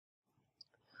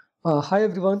Hi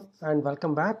everyone and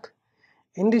welcome back.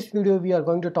 In this video we are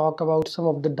going to talk about some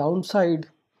of the downside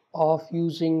of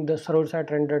using the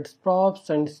server-side rendered props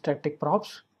and static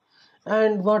props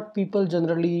and what people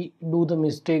generally do the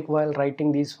mistake while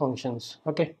writing these functions.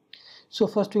 Okay, so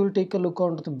first we will take a look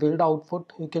onto the build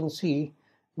output. You can see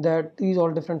that these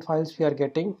all different files we are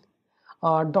getting.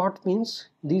 Dot means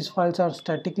these files are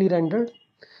statically rendered,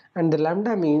 and the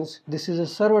lambda means this is a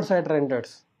server-side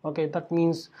renders. Okay, that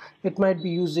means it might be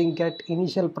using get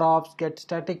initial props, get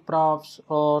static props,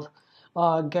 or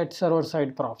get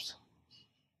server-side props.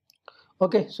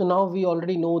 Okay, so now we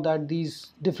already know that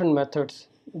these different methods.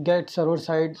 Get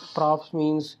server-side props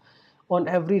means on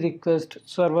every request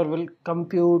server will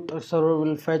compute or server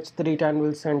will fetch the data and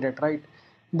will send it, right?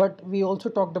 But we also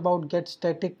talked about get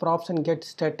static props and get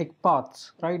static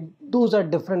paths, right? Those are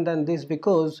different than this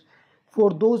because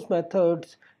for those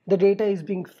methods the data is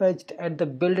being fetched at the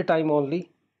build time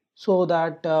only, so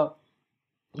that the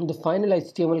final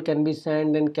HTML can be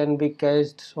sent and can be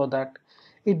cached, so that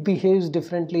it behaves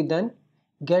differently than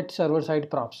get server side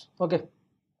props. Okay,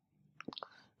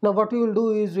 now what we will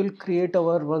do is we'll create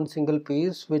our one single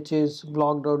page which is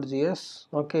blog.js.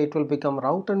 okay, it will become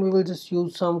route and we will just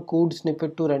use some code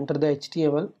snippet to render the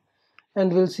HTML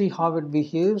and we'll see how it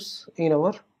behaves in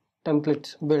our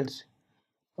templates builds.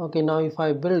 Okay, now if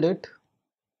I build it,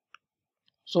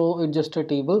 so it's just a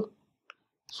table,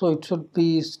 so it should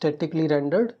be statically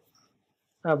rendered.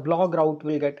 A blog route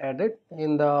will get added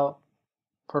in the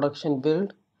production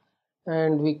build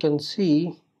and we can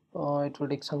see it will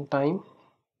take some time.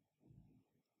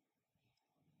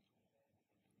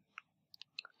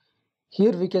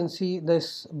 Here we can see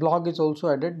this blog is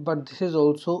also added, but this is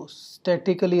also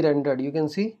statically rendered. You can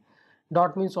see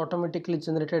dot means automatically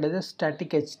generated as a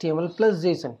static HTML plus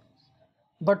JSON.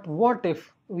 But what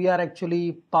if we are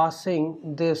actually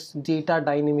passing this data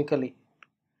dynamically?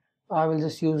 I will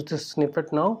just use this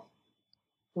snippet now,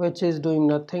 which is doing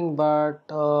nothing but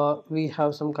we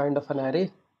have some kind of an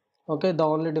array. Okay, the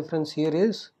only difference here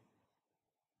is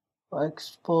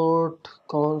export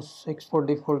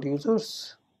default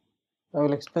users. I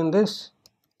will explain this.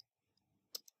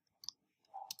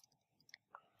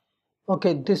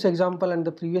 Okay, this example and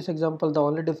the previous example, the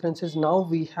only difference is now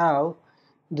we have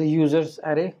the users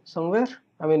array somewhere.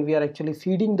 I mean, we are actually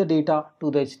feeding the data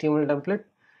to the HTML template.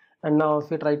 And now if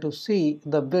we try to see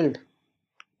the build,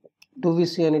 do we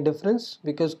see any difference?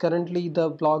 Because currently the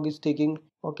blog is taking,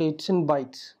 okay, it's in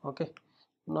bytes. Okay,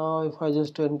 now if I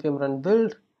just do npm run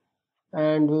build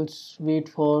and we'll wait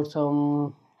for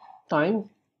some time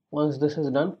once this is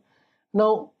done.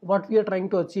 Now what we are trying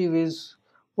to achieve is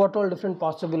what all different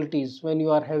possibilities when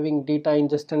you are having data in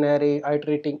just an array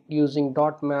iterating using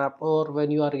dot map, or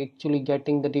when you are actually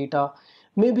getting the data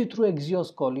maybe through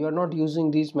Axios call. You are not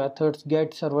using these methods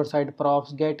get server side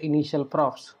props, get initial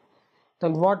props.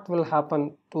 Then what will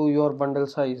happen to your bundle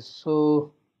size?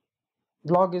 So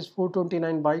blog is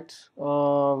 429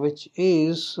 bytes, which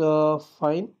is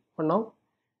fine for now.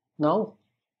 Now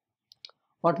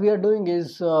what we are doing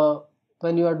is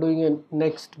when you are doing a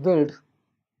next build,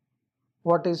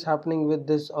 what is happening with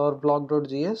this our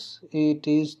blog.js, it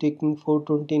is taking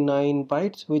 429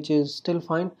 bytes, which is still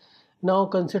fine. Now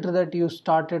consider that you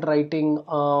started writing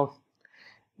the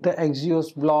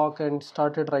Axios block and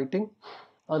started writing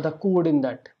the code in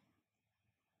that.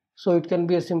 So it can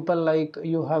be a simple like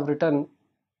you have written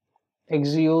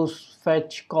Axios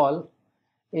fetch call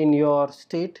in your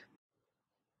state.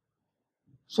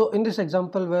 So in this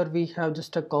example where we have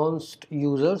just a const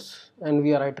users and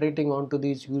we are iterating onto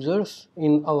these users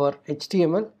in our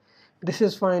HTML, this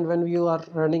is fine. When we are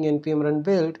running npm run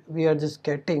build, we are just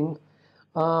getting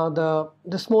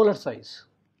the smaller size.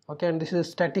 Okay, and this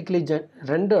is statically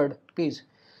rendered page.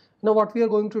 Now what we are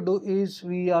going to do is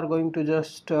we are going to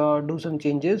just do some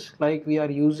changes, like we are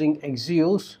using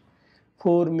Axios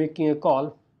for making a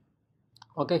call.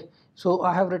 Okay, so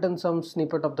I have written some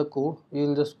snippet of the code. We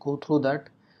will just go through that.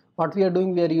 What we are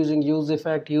doing, we are using use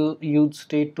effect, use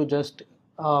state to just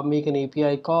make an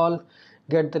API call,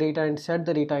 get the data and set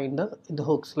the data in the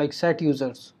hooks, like set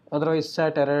users, otherwise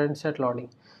set error and set loading.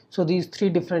 So these three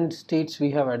different states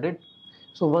we have added.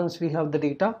 So once we have the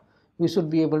data, we should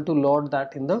be able to load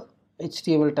that in the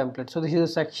HTML template. So this is the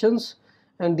sections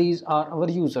and these are our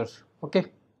users. Okay,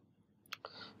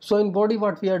 so in body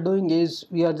what we are doing is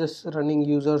we are just running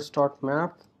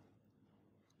users.map,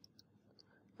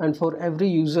 and for every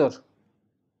user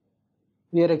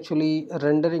we are actually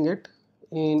rendering it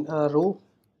in a row,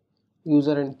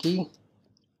 user and key.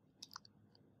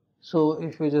 So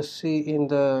if you just see in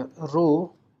the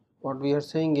row, what we are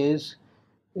saying is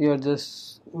we are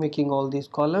just making all these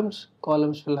columns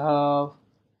will have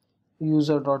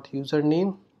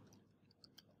user.username.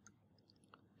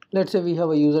 Let's say we have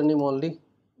a username only.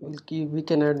 We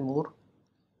can add more.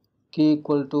 Key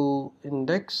equal to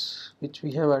index, which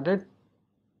we have added.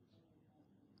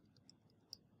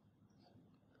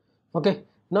 Okay,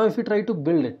 now if we try to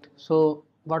build it, so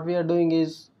what we are doing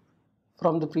is,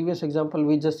 from the previous example,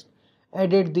 we just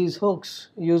added these hooks.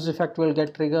 Use effect will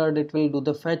get triggered, it will do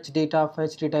the fetch data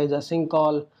is async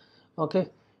call. Okay,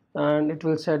 and it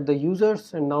will set the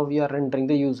users, and now we are rendering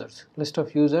the users, list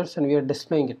of users, and we are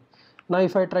displaying it. Now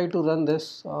if I try to run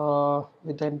this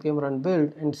with npm run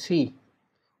build and see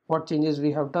what changes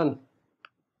we have done,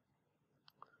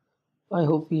 I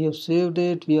hope we have saved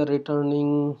it. We are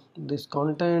returning this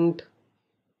content.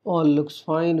 All looks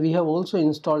fine. We have also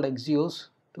installed Axios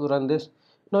to run this.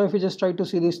 Now if you just try to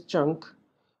see this chunk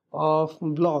of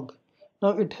blog,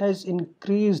 now it has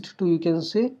increased to, you can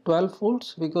say, 12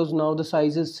 folds, because now the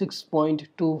size is 6.25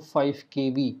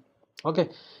 KB. Okay,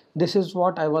 this is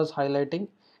what I was highlighting.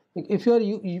 If you are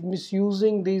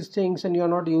misusing these things and you are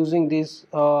not using these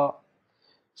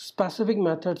specific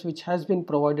methods which has been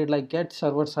provided, like get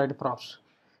server side props.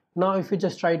 Now if you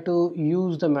just try to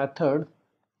use the method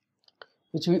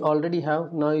which we already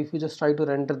have, now if you just try to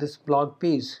render this blog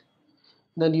page,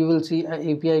 then you will see an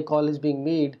API call is being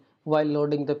made while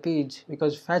loading the page,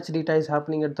 because fetch data is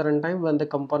happening at the runtime. When the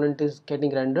component is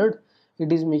getting rendered,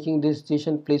 it is making this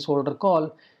JSON placeholder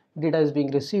call, data is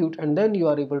being received, and then you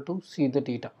are able to see the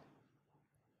data.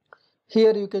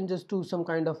 Here you can just do some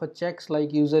kind of a checks,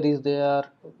 like user is there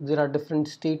are different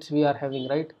states we are having,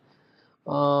 right?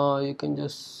 You can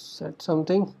just set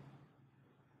something.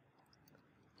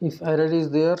 If error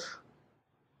is there,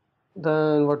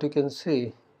 then what you can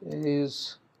say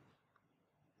is,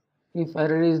 if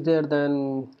error is there,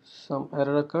 then some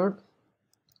error occurred.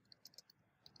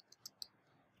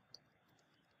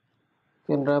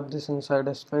 You can wrap this inside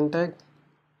a span tag.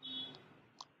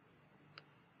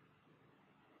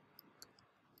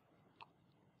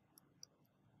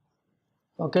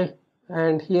 Okay,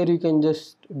 and here you can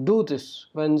just do this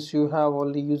once you have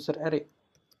only user array.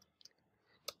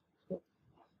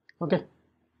 Okay,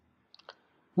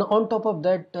 now on top of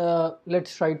that,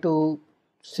 let's try to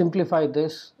simplify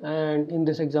this, and in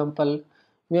this example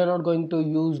we are not going to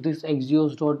use this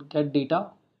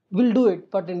axios.getData. We'll do it,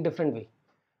 but in different way.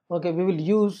 Okay, we will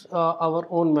use our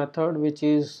own method, which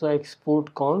is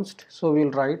export const. So we'll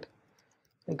write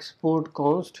export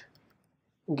const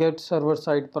get server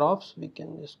side props. We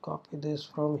can just copy this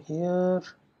from here.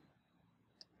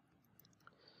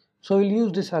 So we'll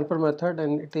use this helper method,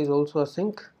 and it is also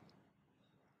async.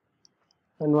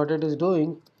 And what it is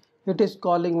doing, it is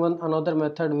calling another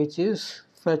method which is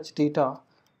fetch data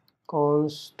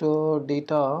const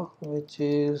data, which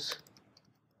is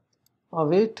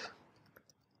await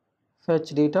fetch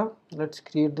data. Let's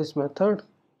create this method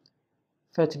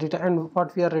fetch data, and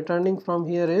what we are returning from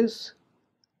here is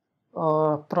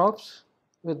props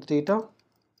with data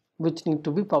which need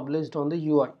to be published on the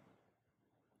UI.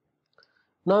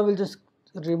 Now we'll just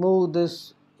remove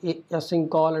this async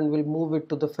call and we'll move it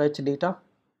to the fetch data.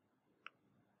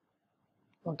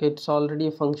 Okay, it's already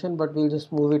a function, but we'll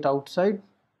just move it outside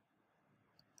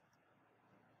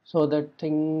so that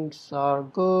things are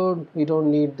good. We don't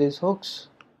need these hooks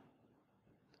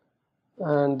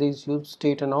and these use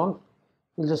state and all.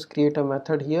 We'll just create a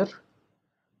method here,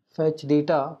 fetch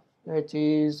data, which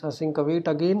is async await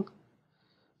again,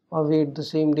 await the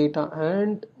same data,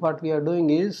 and what we are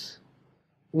doing is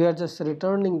we are just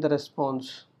returning the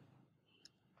response.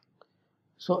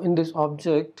 So in this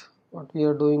object, what we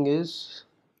are doing is,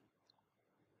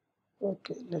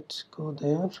 okay, let's go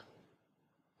there,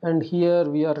 and here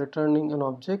we are returning an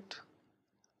object.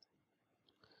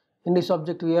 In this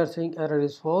object we are saying error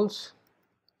is false,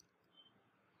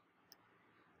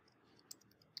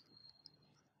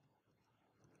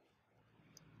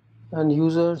 and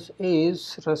users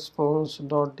is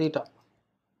response.data,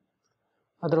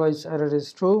 otherwise error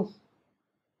is true.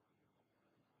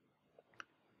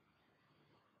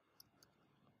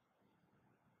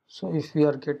 So if we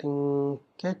are getting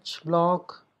catch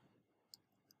block,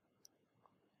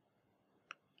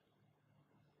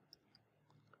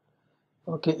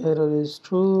 okay, error is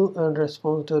true and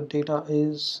response.data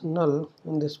is null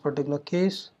in this particular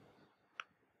case.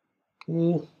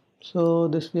 Okay, so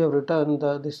this we have returned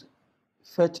this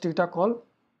fetch data call.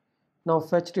 Now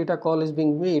fetch data call is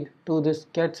being made to this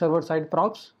get server side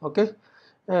props. Okay,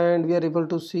 and we are able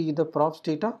to see the props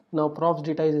data. Now props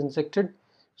data is injected,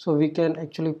 so we can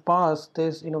actually pass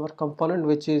this in our component,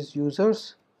 which is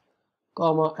users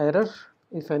comma error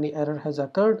if any error has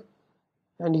occurred,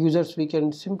 and users we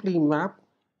can simply map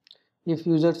If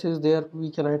users is there,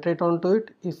 we can iterate onto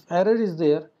it. If error is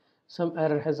there, some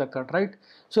error has occurred, right?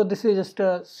 So this is just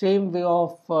a same way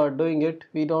of doing it.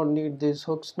 We don't need these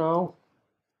hooks now.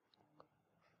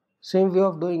 Same way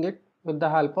of doing it with the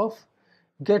help of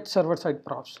get server side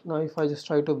props. Now if I just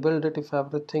try to build it, if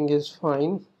everything is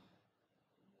fine,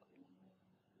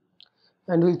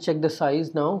 and we'll check the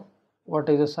size now. What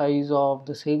is the size of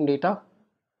the same data?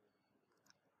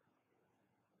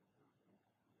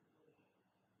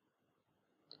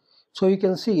 So you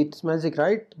can see it's magic,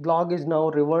 right? Blog is now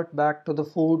revert back to the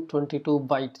 422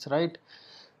 bytes, right?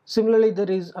 Similarly,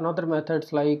 there is another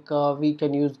methods like we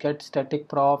can use get static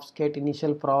props, get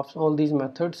initial props, all these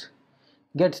methods.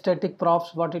 Get static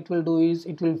props, what it will do is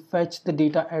it will fetch the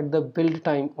data at the build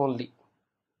time only.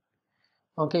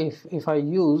 Okay, if I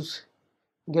use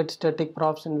get static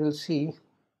props, and we'll see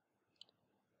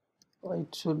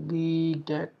it should be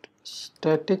get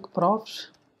static props.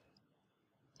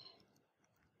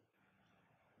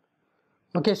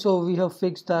 Okay, so we have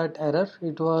fixed that error.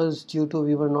 It was due to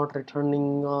we were not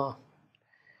returning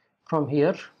from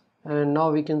here, and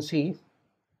now we can see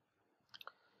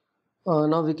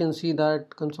that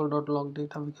console.log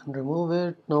data, we can remove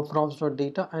it. Now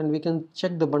props.data, and we can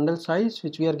check the bundle size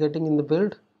which we are getting in the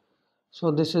build.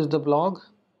 So this is the blog,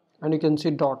 and you can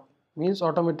see dot means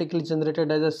automatically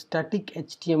generated as a static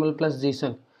HTML plus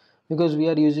JSON, because we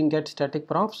are using get static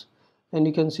props, and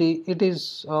you can see it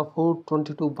is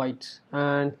 422 bytes.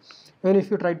 And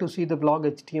if you try to see the blog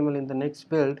HTML in the next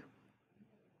build,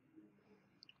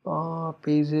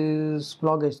 pages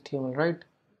blog HTML, right?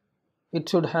 It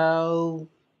should have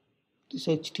this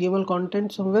HTML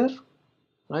content somewhere,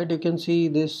 right? You can see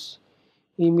this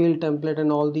email template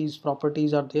and all these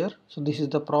properties are there. So this is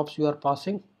the props you are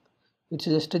passing. It's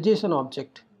just a JSON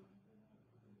object.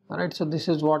 All right, so this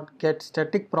is what get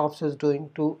static props is doing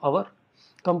to our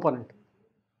component.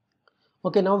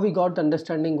 Okay, now we got the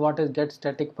understanding what is get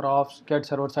static props, get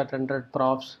server side rendered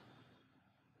props.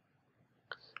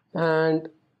 And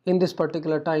in this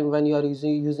particular time when you are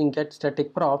using get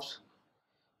static props,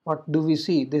 what do we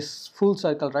see? This full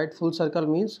circle, right? Full circle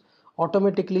means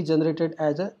automatically generated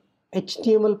as a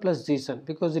HTML plus JSON,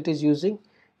 because it is using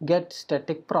get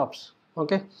static props.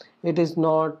 Okay, it is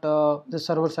not the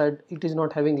server side, it is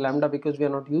not having lambda, because we are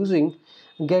not using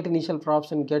get initial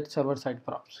props and get server side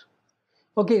props.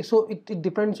 Okay, so it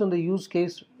depends on the use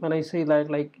case. When I say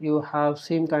like you have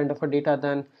same kind of a data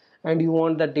then, and you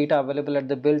want that data available at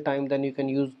the build time, then you can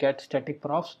use get static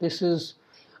props. This is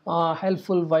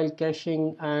helpful while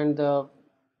caching, and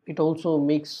it also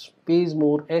makes page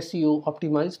more SEO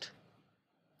optimized.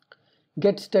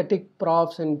 Get static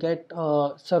props and get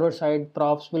server side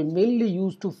props will mainly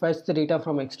use to fetch the data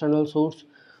from external source,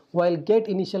 while get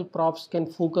initial props can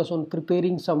focus on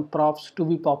preparing some props to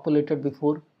be populated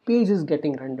before page is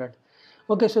getting rendered.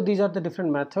 Okay, so these are the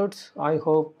different methods. I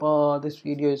hope this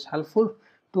video is helpful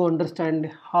to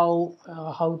understand how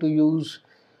to use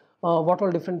what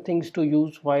all different things to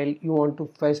use while you want to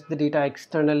fetch the data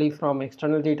externally from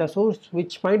external data source,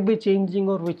 which might be changing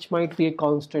or which might be a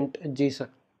constant JSON.